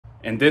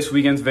In this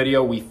weekend's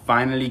video, we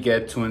finally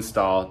get to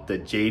install the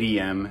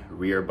JDM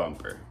rear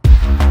bumper.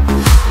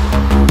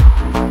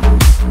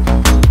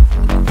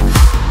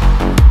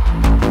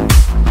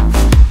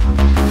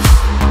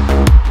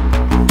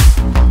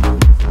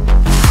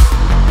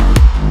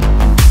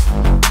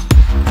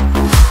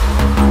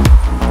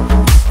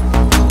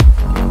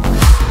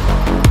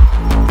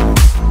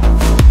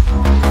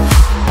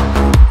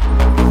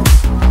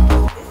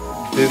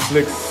 This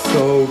looks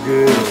so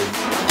good.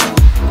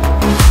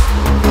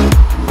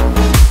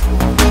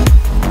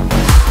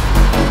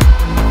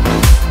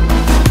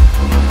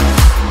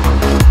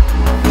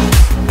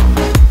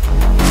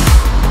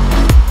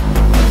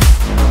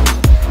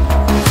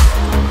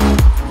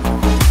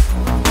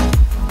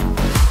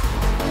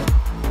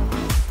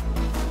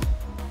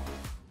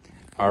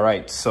 All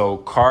right, so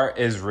car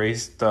is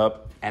raised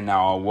up, and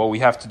now what we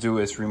have to do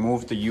is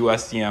remove the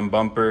USDM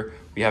bumper.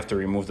 We have to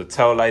remove the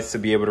tail lights to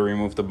be able to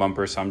remove the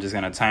bumper. So I'm just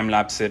gonna time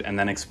lapse it and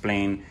then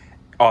explain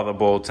all the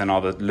bolts and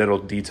all the little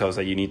details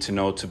that you need to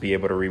know to be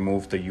able to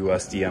remove the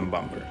USDM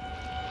bumper.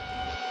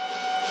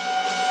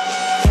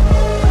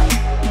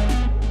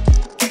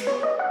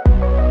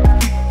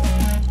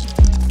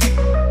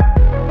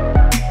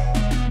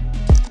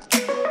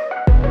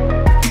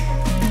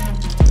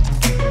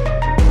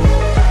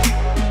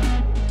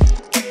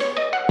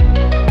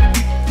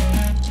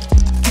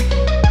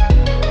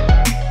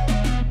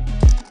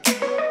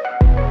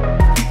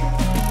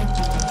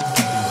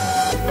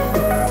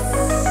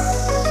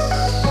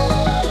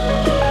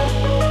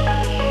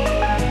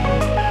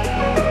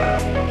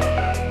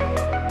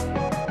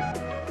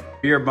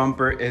 Rear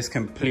bumper is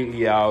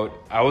completely out.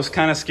 I was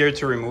kind of scared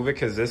to remove it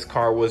because this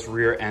car was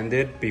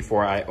rear-ended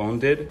before I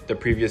owned it. The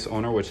previous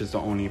owner, which is the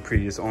only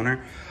previous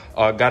owner,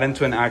 got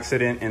into an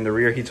accident in the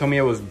rear. He told me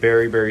it was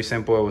very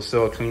simple. It was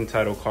still a clean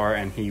title car,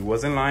 and he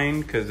wasn't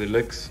lying because it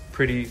looks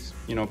pretty,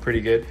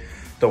 pretty good.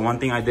 The one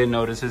thing I did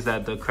notice is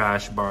that the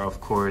crash bar, of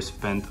course,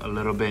 bent a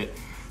little bit.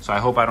 So I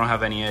hope I don't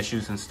have any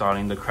issues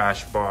installing the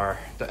crash bar,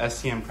 the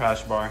STM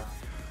crash bar.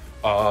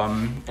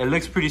 It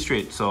looks pretty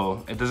straight,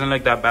 so it doesn't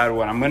look that bad.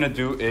 What I'm gonna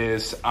do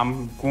is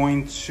I'm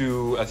going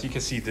to, as you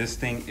can see, this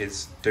thing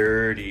is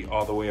dirty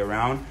all the way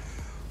around.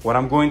 What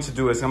I'm going to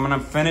do is I'm gonna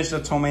finish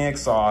the Tomei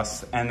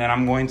exhaust, and then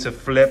I'm going to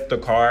flip the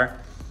car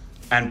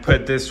and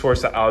put this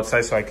towards the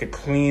outside so I could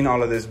clean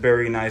all of this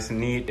very nice and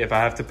neat. If I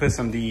have to put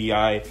some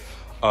DEI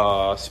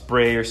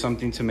spray or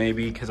something to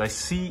maybe, because I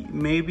see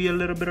maybe a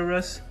little bit of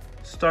rust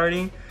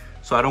starting.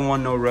 So I don't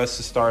want no rust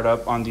to start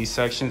up on these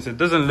sections. It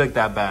doesn't look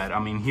that bad.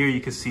 I mean, here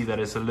you can see that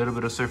it's a little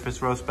bit of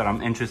surface rust, but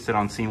I'm interested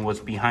on seeing what's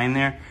behind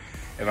there.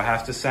 If I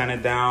have to sand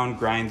it down,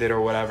 grind it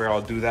or whatever,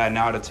 I'll do that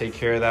now to take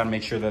care of that,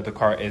 make sure that the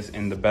car is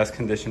in the best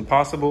condition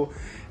possible.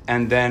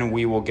 And then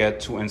we will get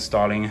to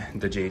installing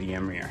the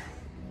JDM rear.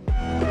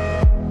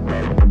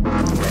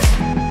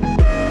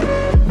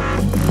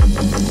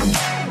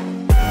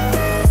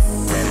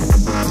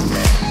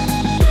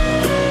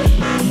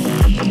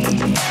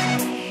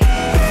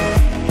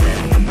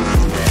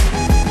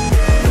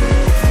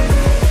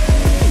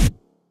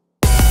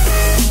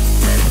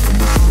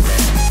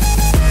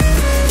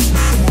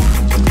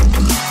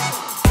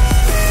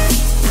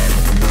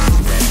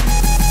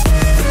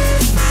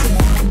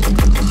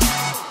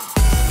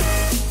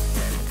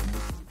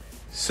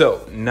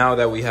 So now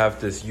that we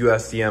have this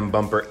USDM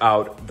bumper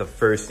out, the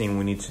first thing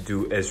we need to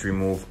do is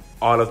remove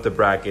all of the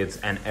brackets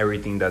and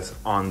everything that's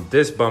on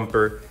this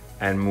bumper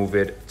and move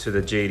it to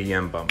the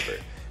JDM bumper.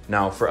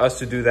 Now for us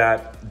to do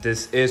that,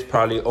 this is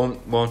probably,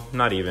 well,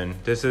 not even,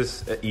 this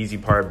is an easy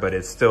part, but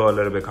it's still a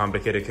little bit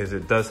complicated because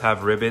it does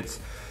have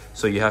rivets.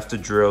 So you have to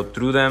drill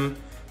through them,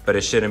 but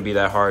it shouldn't be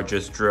that hard.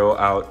 Just drill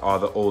out all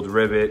the old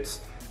rivets,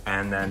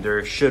 and then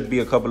there should be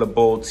a couple of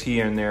bolts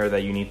here and there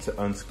that you need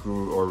to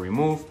unscrew or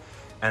remove.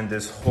 And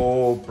this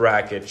whole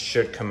bracket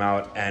should come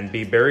out, and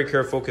be very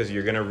careful because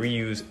you're gonna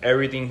reuse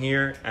everything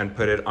here and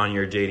put it on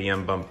your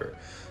JDM bumper.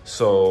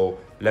 So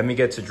let me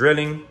get to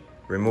drilling,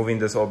 removing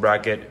this whole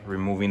bracket,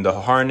 removing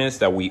the harness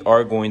that we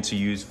are going to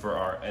use for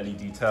our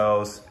LED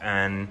tails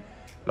and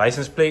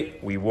license plate.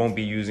 We won't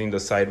be using the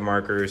side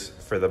markers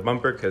for the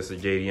bumper because the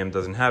JDM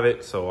doesn't have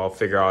it. So I'll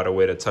figure out a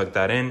way to tuck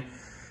that in.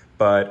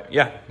 But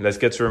yeah, let's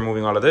get to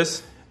removing all of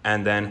this,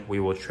 and then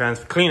we will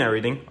clean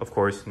everything, of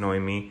course,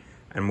 knowing me,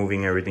 and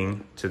moving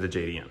everything to the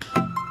JDM.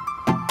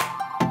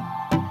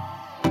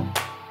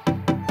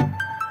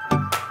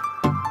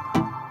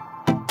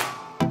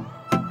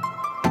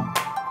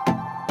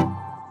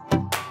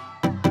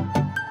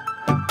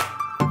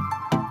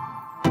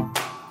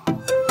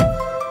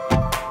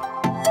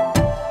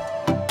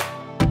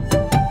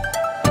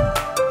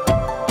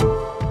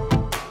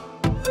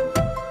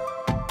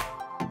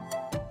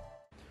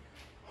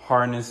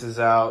 Harness is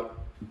out.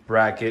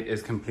 Bracket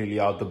is completely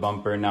out the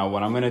bumper. Now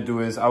what I'm going to do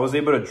is, I was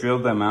able to drill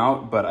them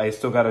out, but I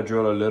still got to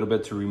drill a little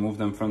bit to remove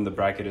them from the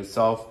bracket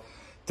itself.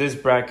 This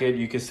bracket,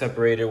 you can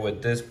separate it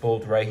with this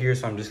bolt right here,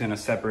 so I'm just going to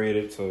separate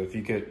it. So if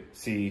you could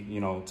see,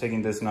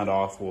 taking this nut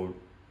off will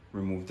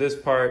remove this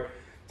part,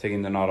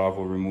 taking the nut off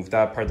will remove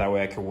that part. That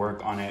way I can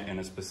work on it in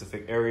a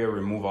specific area,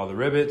 remove all the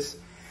rivets.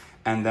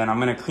 And then I'm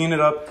gonna clean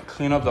up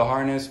the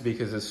harness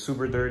because it's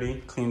super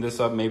dirty. Clean this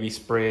up, maybe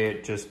spray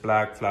it just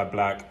black, flat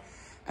black.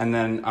 And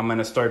then I'm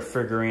gonna start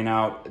figuring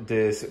out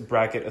this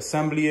bracket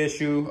assembly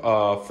issue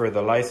for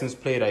the license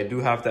plate. I do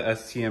have the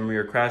STM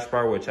rear crash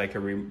bar, which I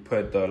can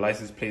put the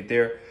license plate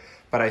there.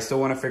 But I still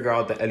wanna figure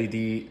out the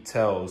LED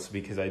tails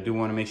because I do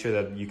wanna make sure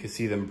that you can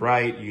see them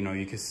bright. You know,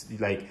 you can see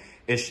like,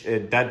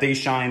 that they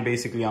shine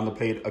basically on the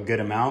plate a good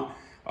amount.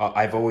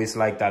 I've always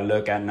liked that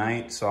look at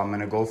night, so I'm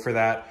gonna go for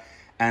that.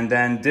 And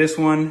then this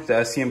one, the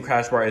STM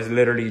crash bar, is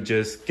literally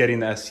just getting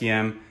the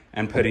STM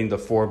and putting the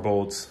 4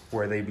 bolts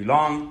where they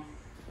belong,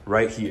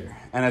 right here.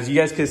 And as you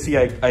guys can see,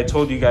 I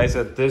told you guys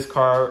that this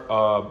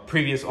car,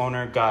 previous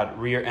owner got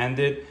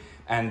rear-ended,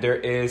 and there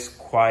is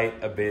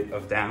quite a bit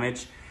of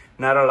damage.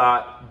 Not a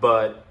lot,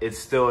 but it's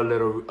still a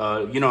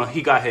little, you know,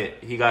 he got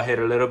hit. He got hit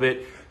a little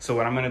bit. So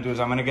what I'm gonna do is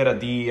I'm gonna get a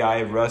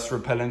DEI rust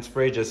repellent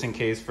spray just in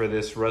case for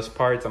this rust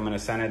parts. I'm gonna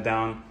sand it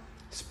down,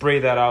 spray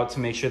that out to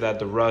make sure that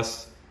the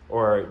rust,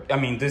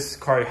 this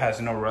car has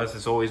no rust.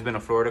 It's always been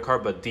a Florida car,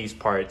 but these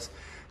parts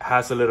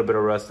has a little bit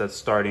of rust that's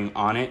starting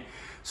on it.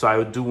 So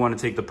I do want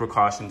to take the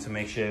precaution to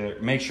make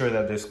sure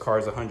that this car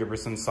is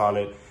 100%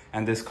 solid,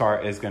 and this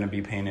car is going to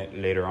be painted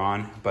later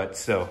on. But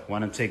still,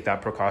 want to take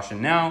that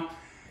precaution now.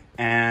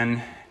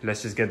 And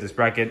let's just get this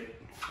bracket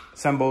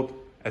assembled,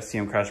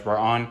 STM crash bar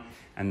on,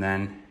 and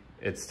then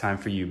it's time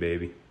for you,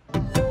 baby.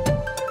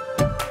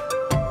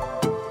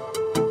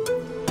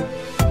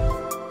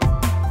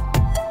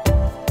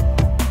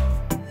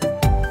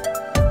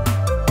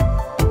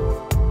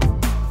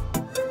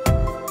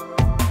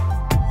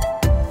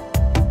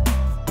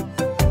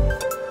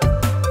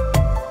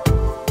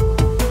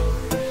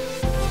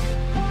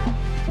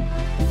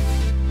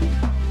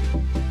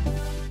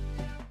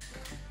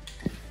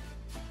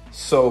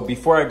 So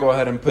before I go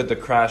ahead and put the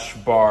crash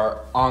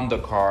bar on the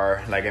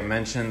car, like I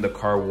mentioned, the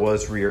car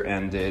was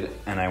rear-ended,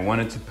 and I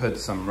wanted to put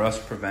some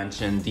rust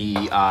prevention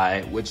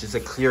DEI, which is a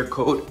clear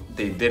coat.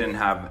 They didn't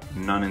have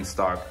none in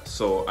stock.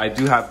 So I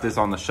do have this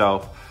on the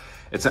shelf.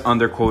 It's an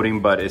undercoating,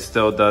 but it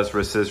still does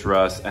resist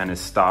rust and it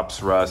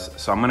stops rust.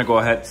 So I'm gonna go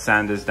ahead,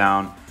 sand this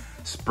down,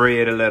 spray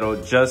it a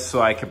little just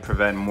so I can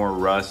prevent more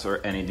rust or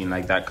anything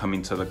like that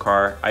coming to the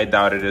car. I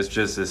doubt it is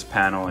just this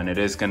panel and it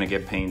is gonna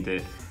get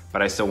painted,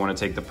 but I still want to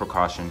take the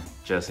precaution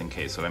just in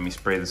case. So let me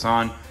spray this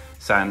on,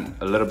 sand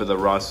a little bit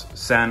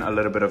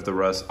of the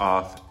rust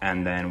off,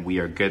 and then we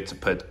are good to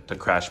put the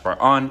crash bar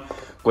on,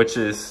 which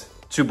is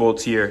 2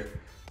 bolts here,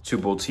 2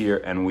 bolts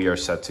here, and we are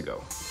set to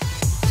go.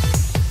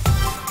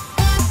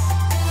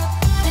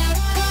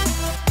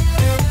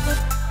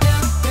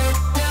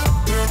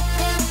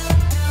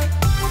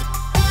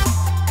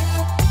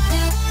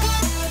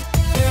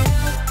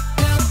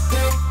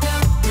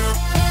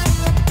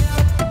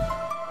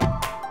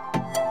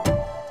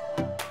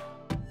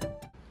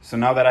 So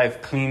now that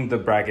I've cleaned the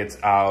brackets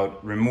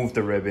out, removed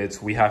the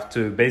rivets, we have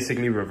to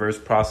basically reverse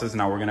process.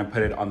 Now we're gonna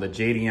put it on the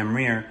JDM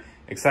rear.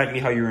 Exactly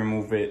how you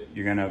remove it,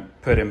 you're gonna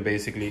put in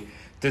basically,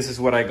 this is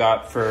what I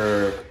got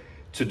to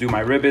do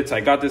my rivets.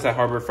 I got this at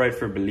Harbor Freight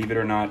for, believe it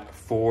or not,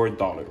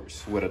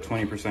 $4 with a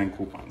 20%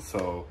 coupon.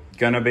 So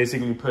gonna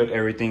basically put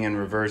everything in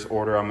reverse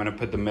order. I'm gonna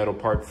put the metal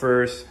part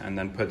first and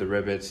then put the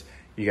rivets.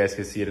 You guys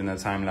can see it in the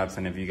time lapse,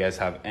 and if you guys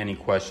have any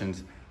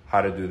questions how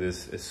to do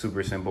this, is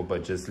super simple,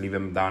 but just leave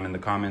them down in the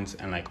comments,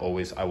 and like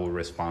always, I will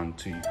respond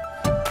to you.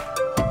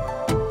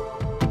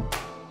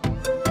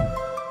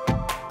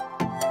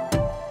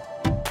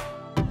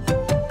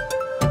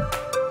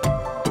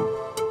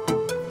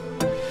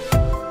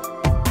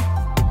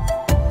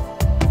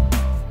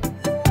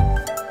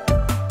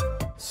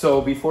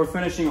 So before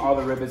finishing all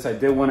the rivets, I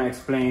did want to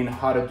explain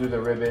how to do the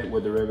rivet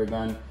with the rivet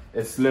gun.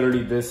 It's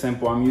literally this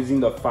simple. I'm using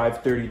the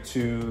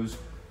 532's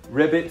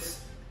rivets,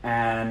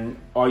 and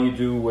all you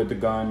do with the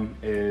gun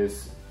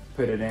is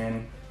put it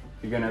in.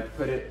 You're gonna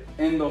put it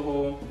in the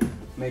hole,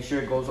 make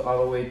sure it goes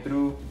all the way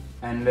through,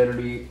 and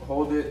literally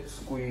hold it,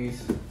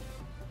 squeeze,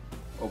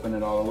 open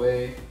it all the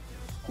way,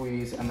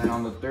 squeeze, and then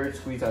on the third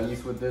squeeze, at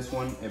least with this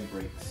one, it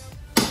breaks.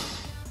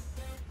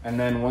 And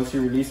then once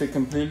you release it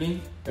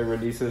completely, it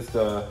releases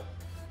the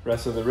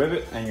rest of the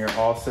rivet, and you're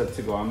all set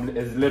to go.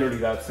 It's literally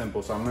that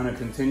simple. So I'm gonna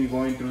continue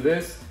going through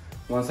this.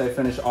 Once I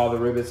finish all the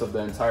rivets of the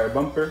entire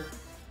bumper,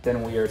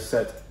 then we are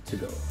set to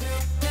go.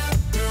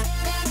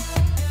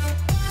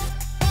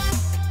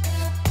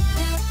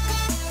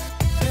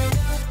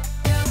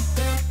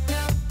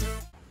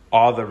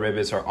 All the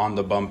rivets are on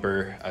the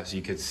bumper. As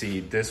you can see,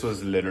 this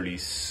was literally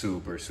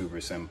super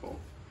simple,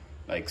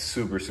 like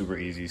super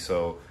easy.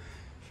 So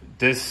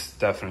this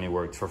definitely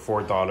worked for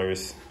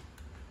 $4.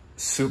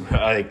 Super,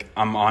 like,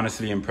 I'm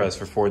honestly impressed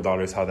for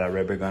 $4 how that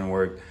rivet gun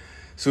worked.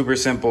 Super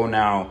simple.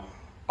 Now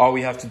all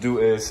we have to do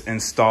is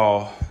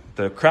install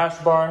the crash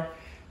bar,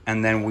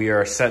 and then we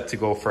are set to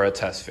go for a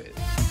test fit.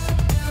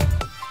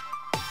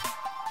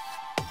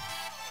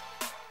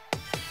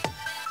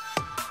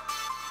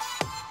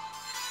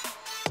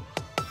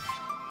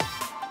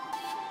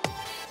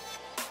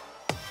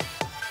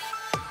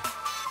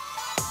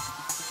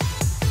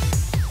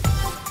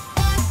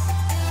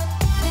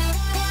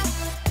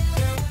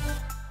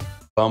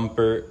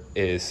 Bumper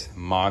is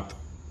mocked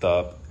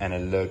up and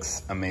it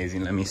looks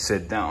amazing. Let me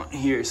sit down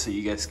here so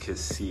you guys can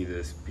see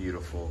this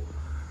beautiful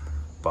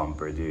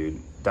bumper,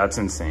 dude. That's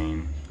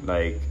insane.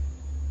 Like,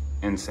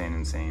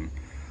 insane.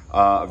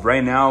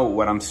 Right now,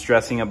 what I'm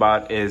stressing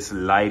about is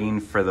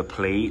lighting for the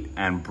plate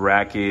and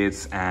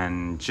brackets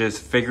and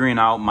just figuring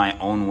out my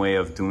own way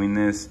of doing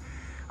this.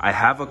 I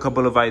have a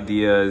couple of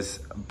ideas,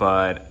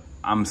 but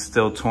I'm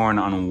still torn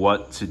on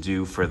what to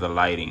do for the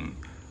lighting.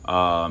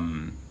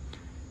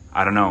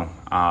 I don't know.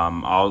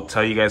 I'll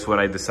tell you guys what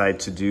I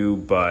decide to do,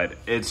 but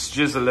it's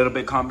just a little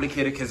bit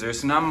complicated because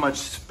there's not much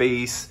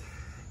space.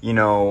 You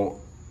know,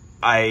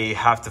 I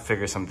have to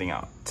figure something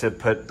out to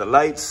put the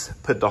lights,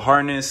 put the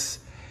harness.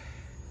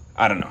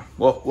 I don't know.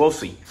 Well, we'll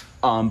see.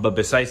 But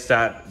besides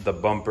that, the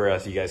bumper,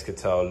 as you guys could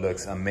tell,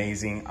 looks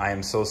amazing. I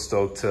am so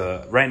stoked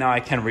to... Right now,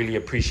 I can't really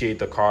appreciate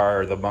the car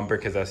or the bumper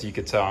because, as you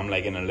could tell, I'm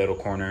like in a little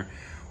corner.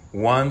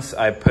 Once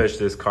I push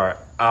this car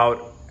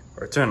out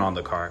or turn on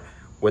the car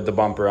with the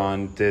bumper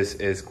on, this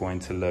is going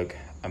to look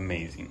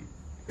amazing.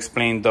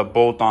 Explain the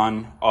bolt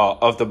on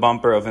of the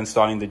bumper, of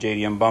installing the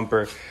JDM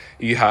bumper.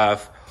 You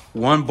have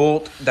one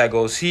bolt that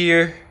goes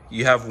here.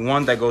 You have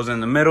one that goes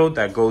in the middle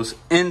that goes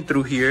in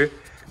through here.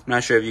 I'm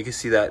not sure if you can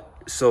see that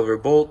silver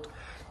bolt.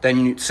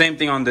 Then same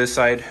thing on this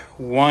side,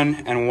 one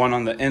and one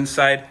on the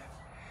inside.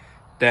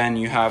 Then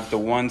you have the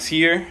ones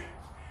here,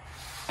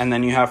 and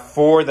then you have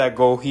four that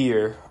go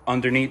here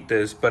underneath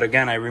this. But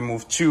again, I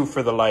removed two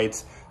for the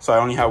lights, so I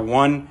only have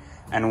one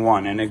and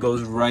one, and it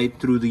goes right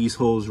through these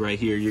holes right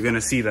here. You're gonna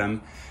see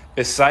them.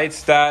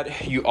 Besides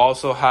that, you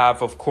also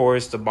have, of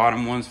course, the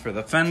bottom ones for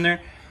the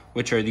fender,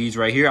 which are these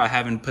right here. I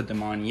haven't put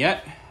them on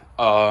yet.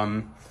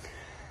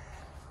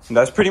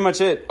 That's pretty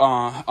much it,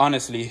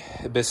 honestly.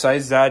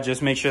 Besides that,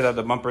 just make sure that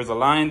the bumper is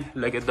aligned.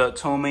 Look at the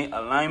tollmate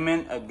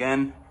alignment.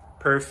 Again,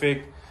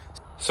 perfect.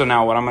 So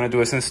now what I'm going to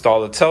do is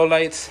install the tail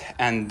lights.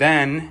 And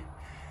then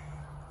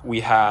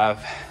we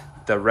have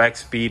the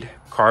Rexpeed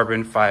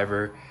carbon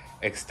fiber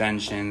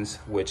extensions,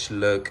 which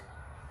look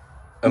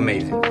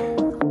amazing.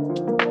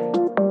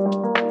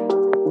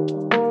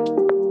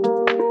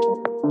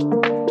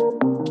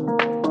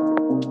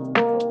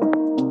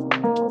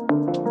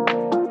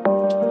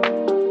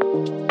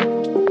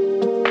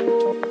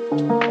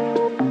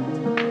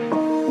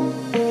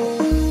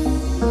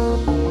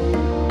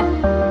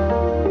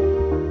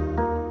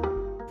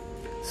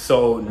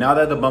 So now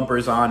that the bumper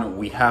is on,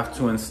 we have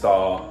to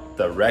install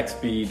the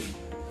Rexpeed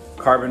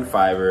carbon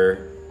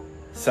fiber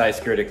side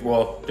skirt.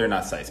 Well, they're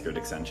not side skirt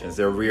extensions,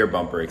 they're rear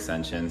bumper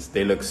extensions.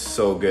 They look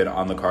so good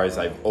on the cars.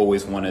 I've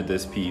always wanted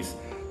this piece.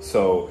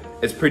 So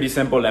it's pretty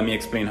simple. Let me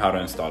explain how to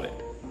install it.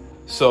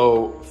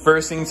 So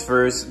first things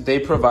first, they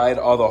provide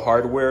all the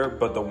hardware,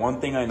 but the one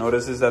thing I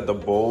noticed is that the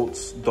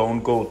bolts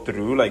don't go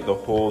through, like the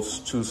hole's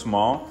too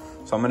small.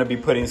 So I'm gonna be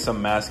putting some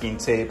masking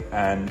tape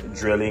and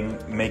drilling,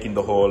 making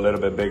the hole a little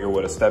bit bigger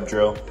with a step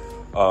drill,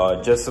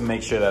 just to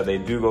make sure that they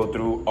do go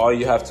through. All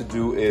you have to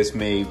do is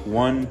make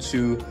 1,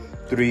 2,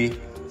 3,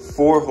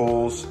 4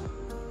 holes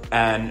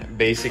and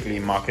basically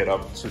mock it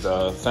up to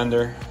the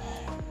fender.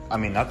 I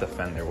mean, not the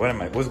fender,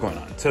 what's going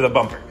on? To the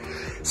bumper.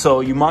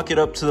 So you mock it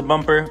up to the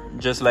bumper,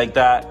 just like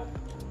that,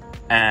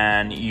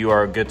 and you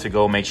are good to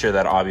go. Make sure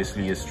that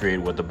obviously is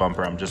straight with the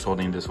bumper. I'm just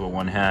holding this with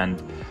one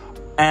hand.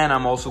 And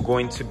I'm also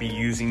going to be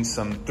using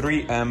some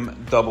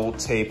 3M double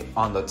tape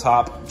on the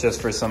top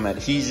just for some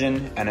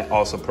adhesion, and it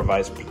also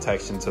provides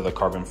protection to the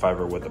carbon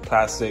fiber with the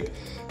plastic.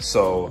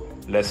 So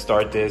let's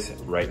start this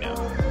right now.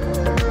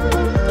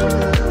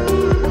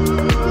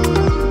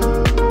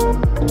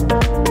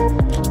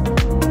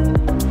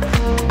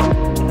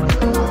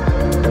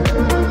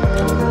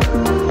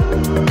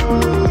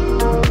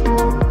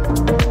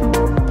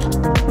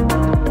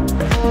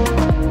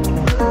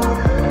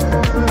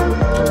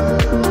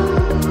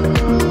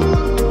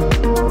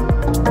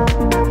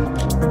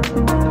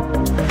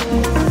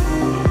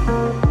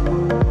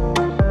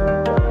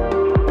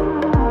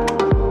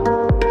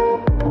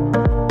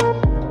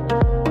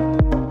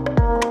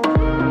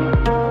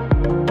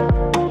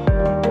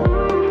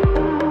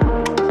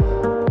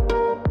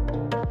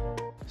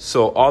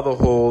 So all the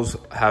holes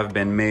have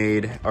been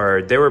made,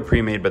 or they were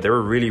pre-made, but they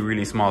were really,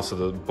 really small. So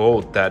the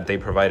bolt that they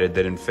provided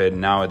didn't fit.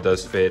 Now it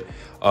does fit.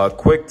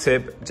 Quick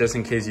tip, just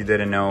in case you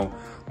didn't know,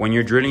 when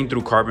you're drilling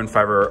through carbon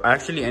fiber, or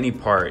actually any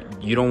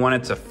part, you don't want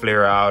it to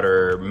flare out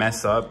or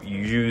mess up. You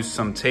use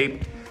some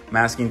tape,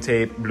 masking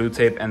tape, blue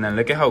tape, and then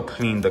look at how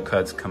clean the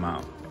cuts come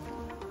out.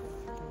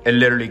 It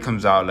literally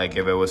comes out like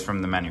if it was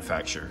from the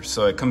manufacturer.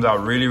 So it comes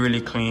out really, really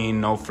clean,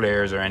 no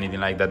flares or anything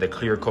like that. The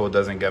clear coat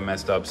doesn't get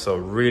messed up. So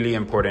really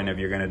important if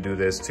you're gonna do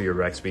this to your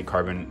Rexpeed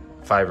carbon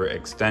fiber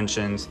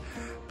extensions.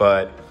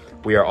 But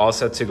we are all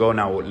set to go.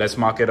 Now let's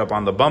mock it up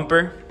on the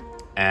bumper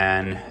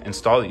and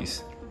install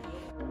these.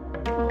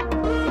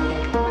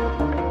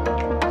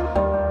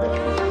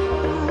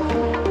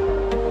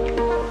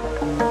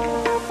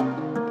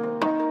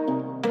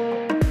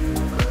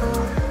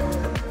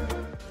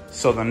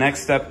 So the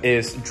next step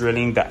is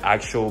drilling the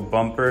actual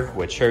bumper,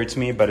 which hurts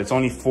me, but it's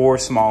only 4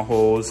 small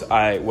holes.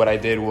 What I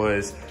did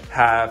was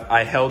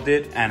I held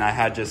it and I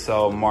had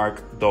Giselle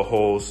mark the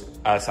holes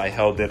as I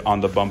held it on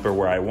the bumper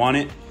where I want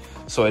it.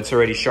 So it's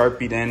already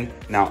Sharpied in.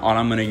 Now all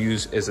I'm gonna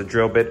use is a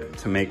drill bit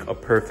to make a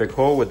perfect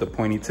hole with the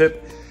pointy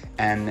tip.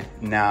 And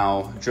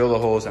now drill the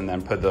holes and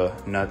then put the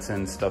nuts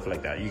and stuff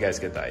like that. You guys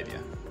get the idea.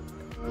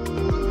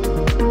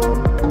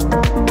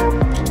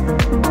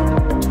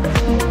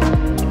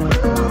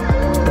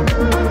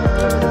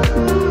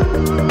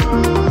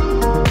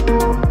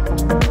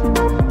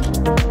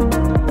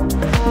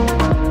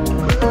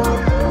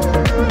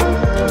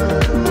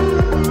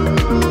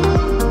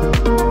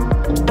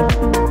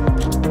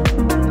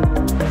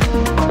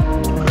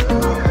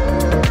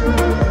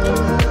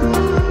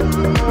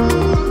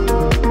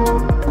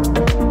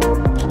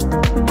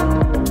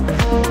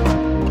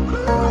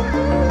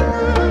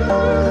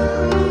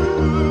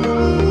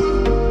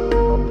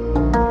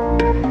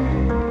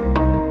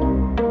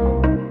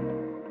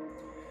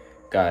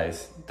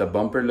 Guys, the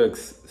bumper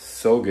looks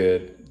so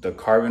good. The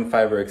carbon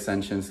fiber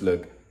extensions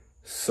look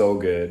so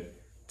good.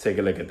 Take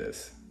a look at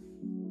this.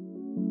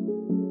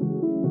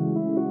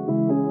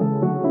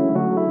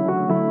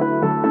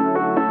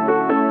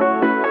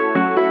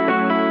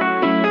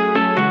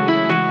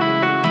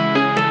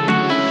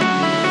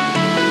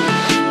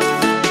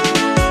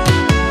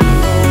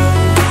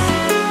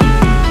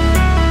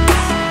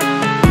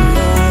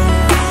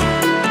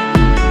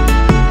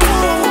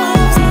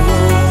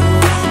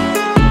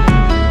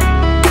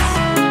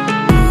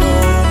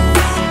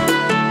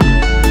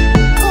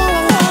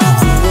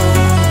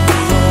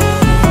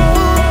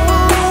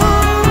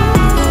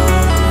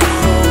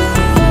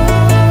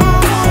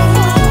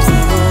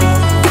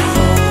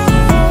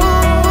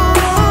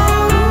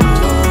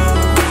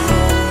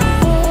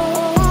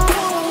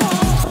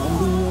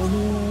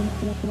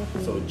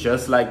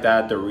 Just like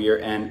that, the rear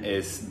end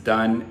is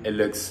done. It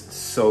looks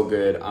so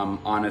good. I'm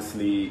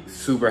honestly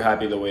super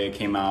happy the way it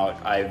came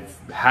out. I've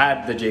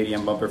had the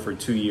JDM bumper for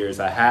 2 years.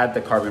 I had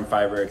the carbon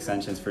fiber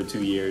extensions for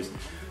 2 years.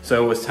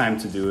 So it was time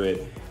to do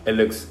it. It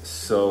looks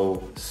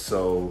so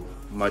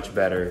much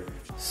better.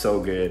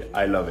 So good.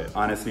 I love it.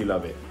 Honestly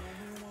love it.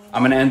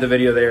 I'm gonna end the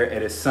video there.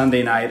 It is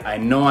Sunday night. I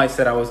know I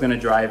said I was gonna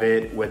drive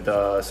it with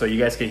the, so you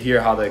guys can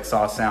hear how the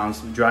exhaust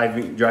sounds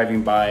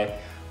driving by.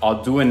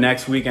 I'll do it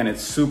next week and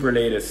it's super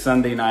late. It's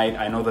Sunday night.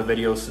 I know the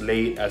video's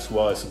late as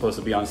well. It's supposed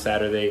to be on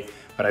Saturday,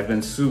 but I've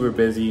been super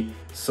busy.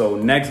 So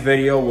next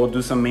video, we'll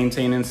do some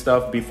maintenance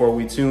stuff before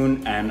we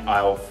tune, and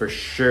I'll for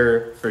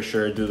sure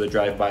do the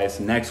drive-bys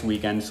next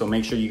weekend. So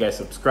make sure you guys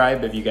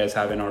subscribe if you guys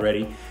haven't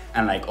already.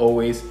 And like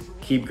always,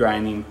 keep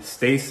grinding,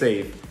 stay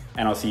safe,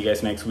 and I'll see you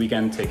guys next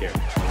weekend. Take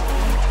care.